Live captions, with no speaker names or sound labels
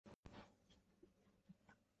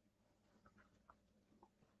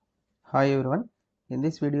Hi everyone, in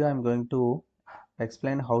this video I am going to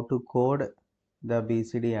explain how to code the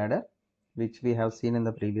BCD adder which we have seen in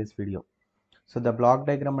the previous video. So the block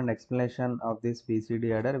diagram and explanation of this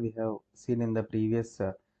BCD adder we have seen in the previous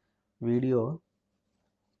video.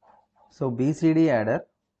 So BCD adder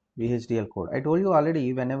VHDL code. I told you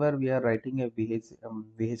already, whenever we are writing a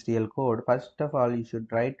VHDL code, first of all you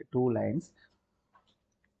should write two lines.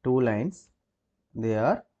 They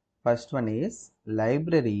are, first one is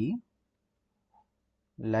library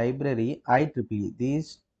IEEE.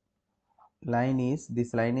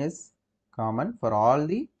 This line is common for all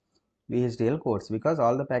the VHDL codes because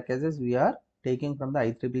all the packages we are taking from the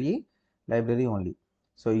IEEE library only.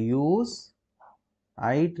 So use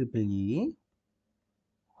IEEE.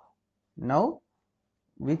 Now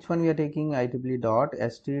which one we are taking? IEEE dot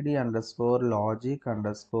std underscore logic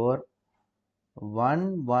underscore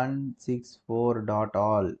 1164 dot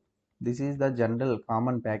all. This is the general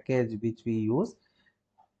common package which we use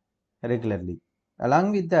regularly.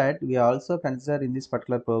 Along with that, we also consider in this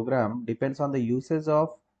particular program depends on the usage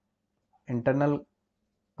of internal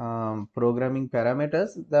programming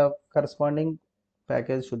parameters, the corresponding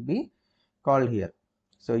package should be called here.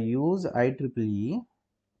 So use IEEE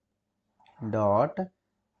dot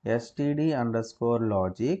std underscore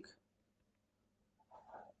logic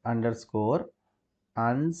underscore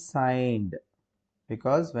unsigned,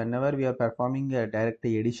 because whenever we are performing a direct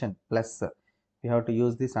addition plus we have to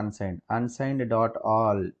use this unsigned dot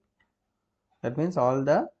all. That means all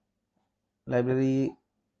the libraries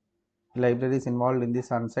involved in this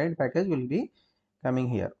unsigned package will be coming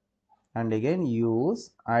here. And again use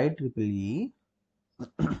IEEE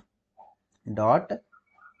dot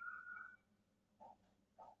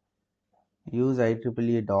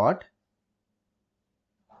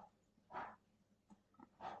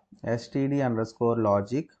std underscore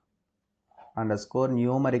logic underscore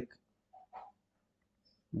numeric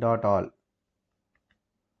dot all.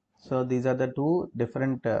 So these are the two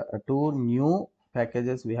different two new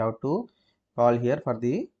packages we have to call here for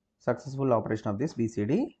the successful operation of this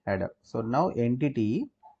BCD adder. So now entity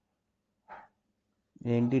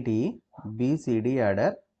BCD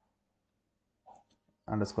adder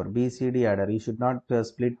underscore BCD adder. You should not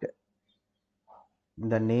split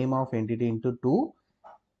the name of entity into two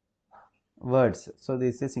words. So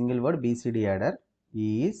this is a single word. BCD adder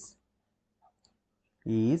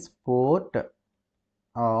is port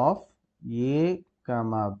of A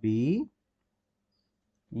comma B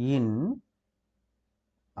in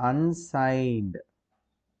unsigned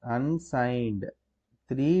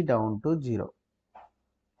 3 down to 0.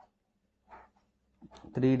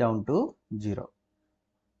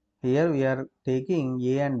 Here we are taking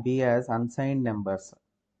A and B as unsigned numbers.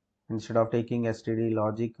 Instead of taking std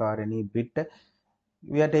logic or any bit,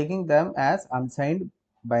 we are taking them as unsigned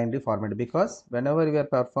binary format, because whenever we are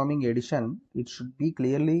performing addition, it should be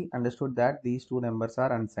clearly understood that these two numbers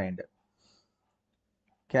are unsigned.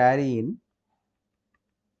 Carry in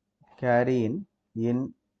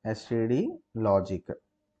std logic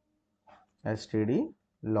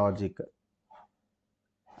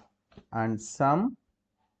and sum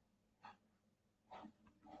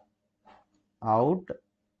out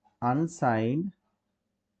unsigned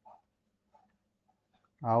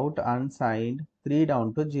 3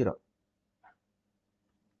 down to 0.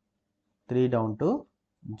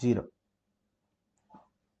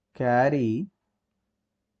 Carry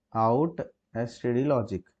out std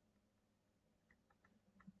logic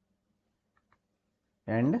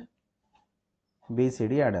and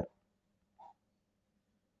BCD adder.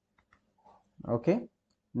 Okay,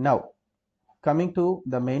 now coming to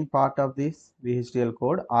the main part of this VHDL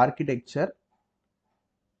code, architecture,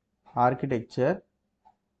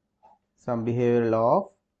 some behavioral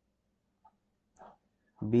of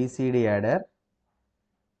BCD adder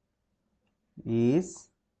is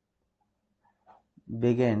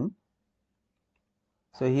begin.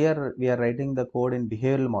 So here we are writing the code in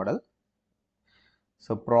behavioral model.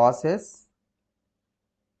 So process,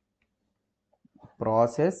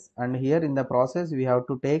 and here in the process we have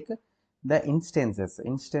to take the instances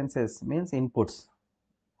means inputs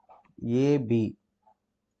A B,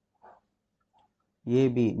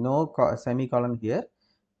 no semicolon here,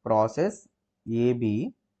 process A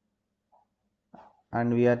B,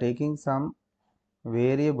 and we are taking some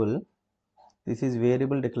variable. This is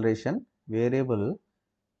variable declaration, variable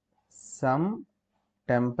some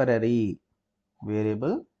temporary,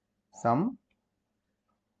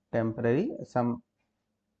 some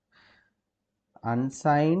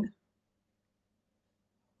unsigned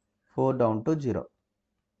 4 down to 0.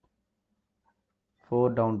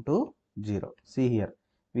 See here,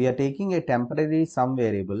 we are taking a temporary sum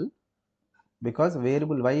variable because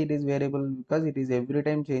variable, why it is variable, because it is every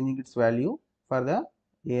time changing its value for the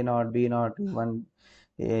a naught, b naught, one,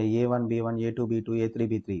 a1, b1, a2, b2, a3,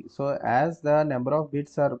 b3. So as the number of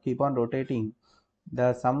bits are keep on rotating,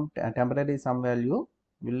 the sum temporary sum value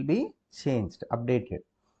will be changed, updated.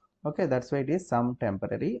 Okay, that's why it is sum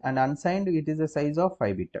temporary. And unsigned, it is the size of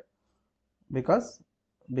 5 bit, because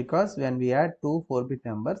when we add two 4-bit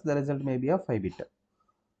numbers, the result may be of 5 bit.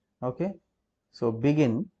 Okay, so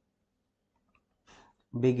begin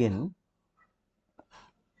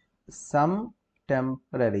sum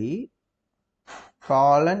temporary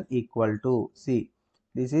colon equal to, see,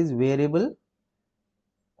 this is variable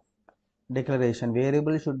declaration.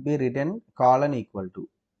 Variable should be written colon equal to,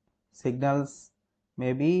 signals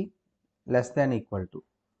may be less than equal to.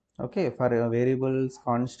 Okay, for variables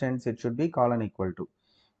constants it should be colon equal to.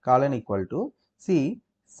 See,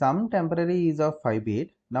 sum temporary is of 5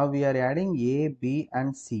 bit. Now we are adding a, b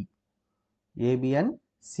and c,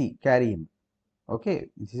 carry in. Okay,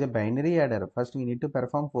 this is a binary adder. First we need to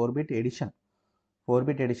perform 4-bit addition,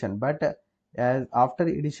 but as after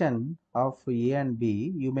addition of a and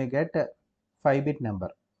b, you may get a 5-bit number.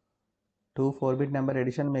 Two 4-bit number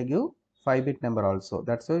addition may give 5-bit number also.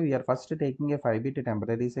 That's why we are first taking a 5-bit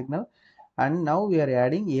temporary signal, and now we are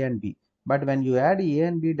adding a and b. But when you add a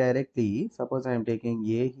and b directly, suppose I am taking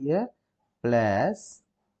a here plus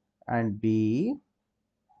and b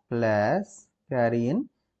plus carry in.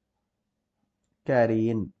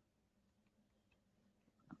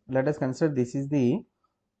 Let us consider this is the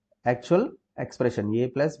actual expression a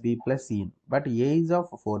plus b plus c in, but a is of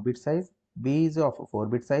 4-bit size, b is of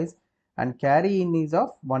 4-bit size, and carry in is of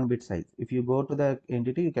 1-bit size. If you go to the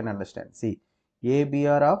entity, you can understand. See, a, b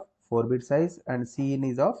are of 4-bit size and c in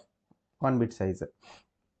is of 1-bit size.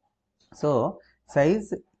 So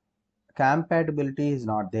size compatibility is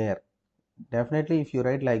not there. Definitely if you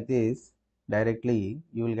write like this directly,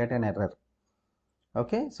 you will get an error.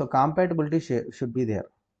 Okay, so compatibility should be there.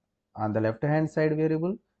 On the left hand side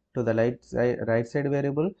variable to the right side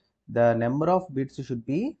variable, the number of bits should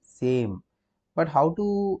be same. But how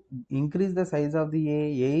to increase the size of the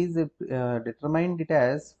a is determined it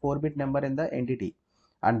as 4-bit number in the entity,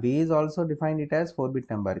 and b is also defined it as 4-bit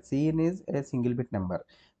number, c in is a single bit number.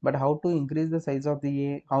 But how to increase the size of the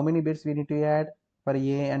a, how many bits we need to add? For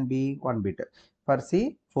a and b, 1 bit, for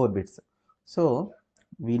c 4 bits. So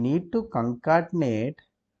we need to concatenate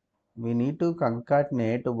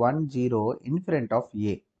 1 0 in front of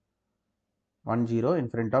a, 1 0 in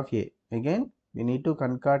front of a. Again we need to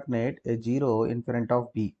concatenate a 0 in front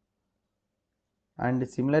of b, and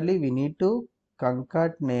similarly we need to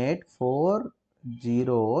concatenate 4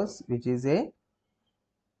 zeros, which is a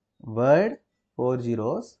word, 4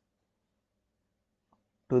 zeros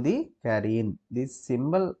to the carry in. This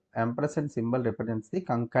symbol, ampersand symbol, represents the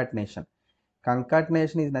concatenation.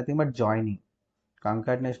 Concatenation is nothing but joining.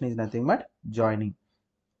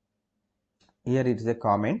 Here it is a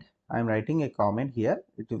comment. I am writing a comment here.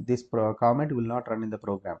 This comment will not run in the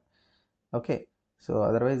program. Okay, so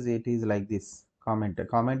otherwise it is like this. Comment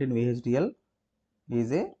in VHDL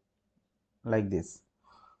is a like this.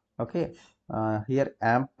 Okay, here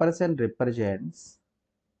ampersand represents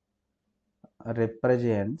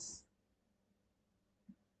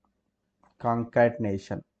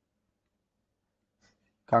concatenation.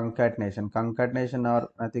 Concatenation are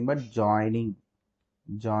nothing but joining.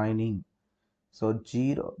 So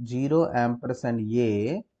 0 ampersand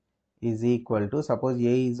a is equal to, suppose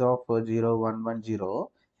a is of 0 1 1 0,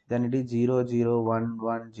 then it is 0 0 1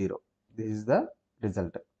 1 0. This is the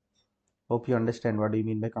result. Hope you understand what do you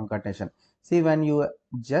mean by concatenation. See, when you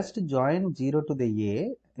just join 0 to the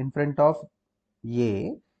a in front of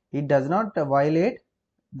a, it does not violate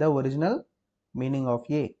the original meaning of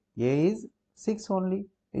a. A is 6 only.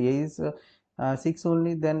 A is 6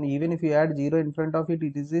 only. Then even if you add 0 in front of it,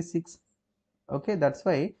 it is a 6. Okay, that's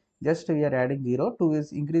why just we are adding 0 to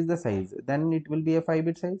increase the size. Then it will be a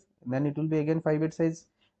 5-bit size. Then it will be again 5-bit size.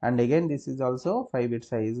 And again this is also 5-bit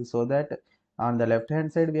size, so that on the left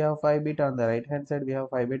hand side we have 5-bit, on the right hand side we have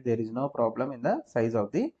 5-bit. There is no problem in the size of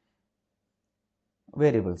the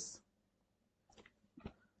variables.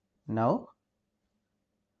 Now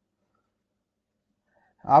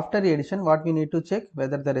after addition, what we need to check?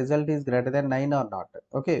 Whether the result is greater than 9 or not.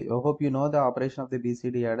 Okay, I hope you know the operation of the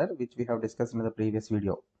BCD adder, which we have discussed in the previous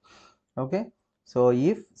video. Okay, so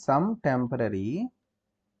if sum temporary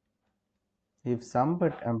is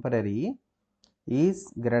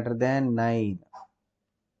greater than 9,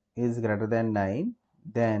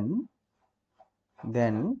 then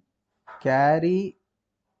carry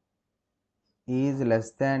is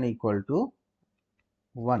less than equal to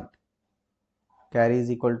 1. Carry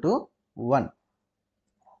is equal to 1.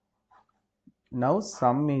 Now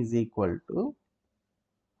sum is equal to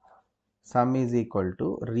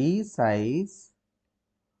resize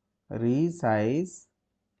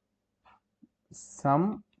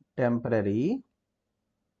sum temporary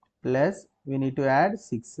plus we need to add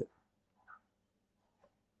 6,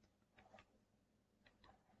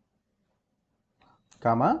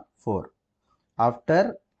 comma 4.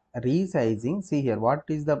 After resizing, see here what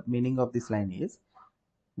is the meaning of this line is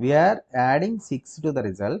we are adding 6 to the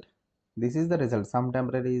result. This is the result, sum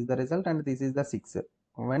temporary is the result and this is the 6.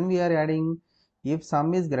 When we are adding, if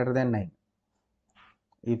sum is greater than 9,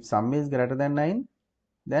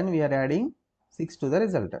 then we are adding 6 to the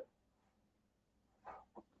result.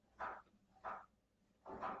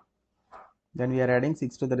 Then we are adding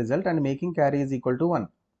 6 to the result and making carry is equal to 1.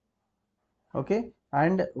 Okay,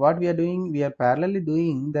 and what we are doing, we are parallelly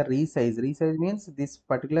doing the resize. Resize means this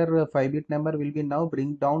particular 5-bit number will be now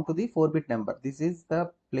bring down to the 4-bit number. This is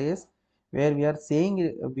the place where we are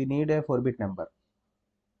saying we need a 4-bit number.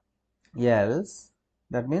 Else,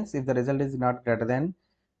 that means if the result is not greater than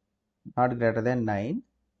 9,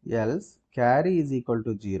 else carry is equal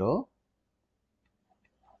to 0.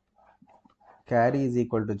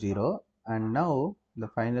 And now the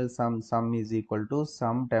final sum is equal to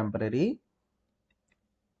sum temporary.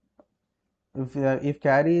 If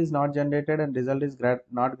carry is not generated and result is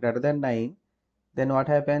not greater than 9, then what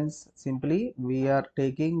happens? Simply we are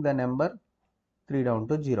taking the number 3 down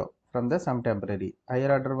to 0 from the sum temporary.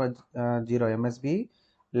 Higher order was 0, must be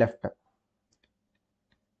left.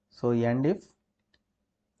 So end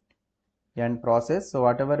process. So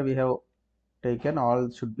whatever we have taken, all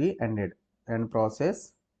should be ended. End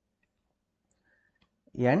process,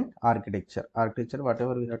 end architecture.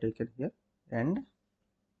 Whatever we have taken here, end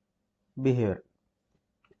behavior,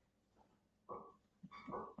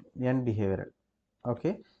 end behavioral.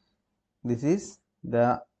 Okay, this is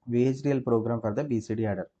the VHDL program for the BCD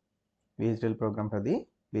adder.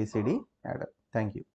 Thank you.